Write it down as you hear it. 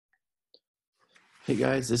Hey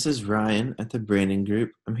guys, this is Ryan at the Branning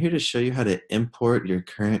Group. I'm here to show you how to import your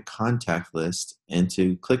current contact list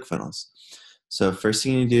into ClickFunnels. So first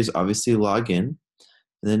thing you need to do is obviously log in.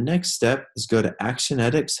 And the next step is go to Action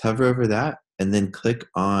Edits, hover over that, and then click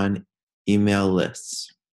on Email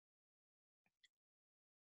Lists.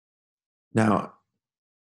 Now,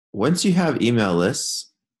 once you have email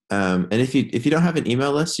lists, and if you don't have an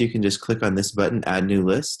email list, you can just click on this button, Add New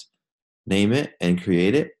List, name it, and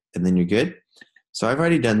create it, and then you're good. So I've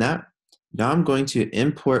already done that. Now I'm going to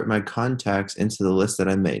import my contacts into the list that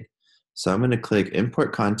I made. So I'm going to click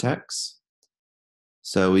Import Contacts.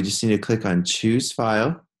 So we just need to click on Choose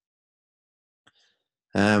File.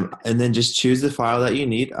 And then just choose the file that you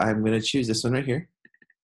need. I'm going to choose this one right here.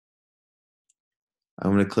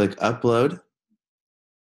 I'm going to click Upload.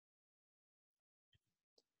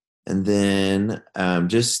 And then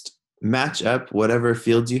just match up whatever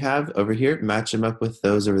fields you have over here. Match them up with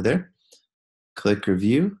those over there. Click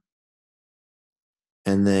Review.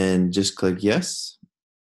 And then just click Yes.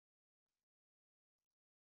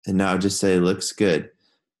 And now just say looks good.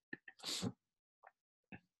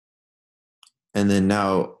 And then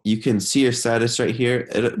now you can see your status right here.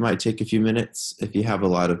 It might take a few minutes if you have a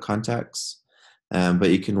lot of contacts, but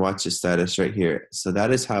you can watch the status right here. So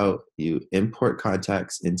that is how you import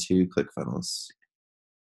contacts into ClickFunnels.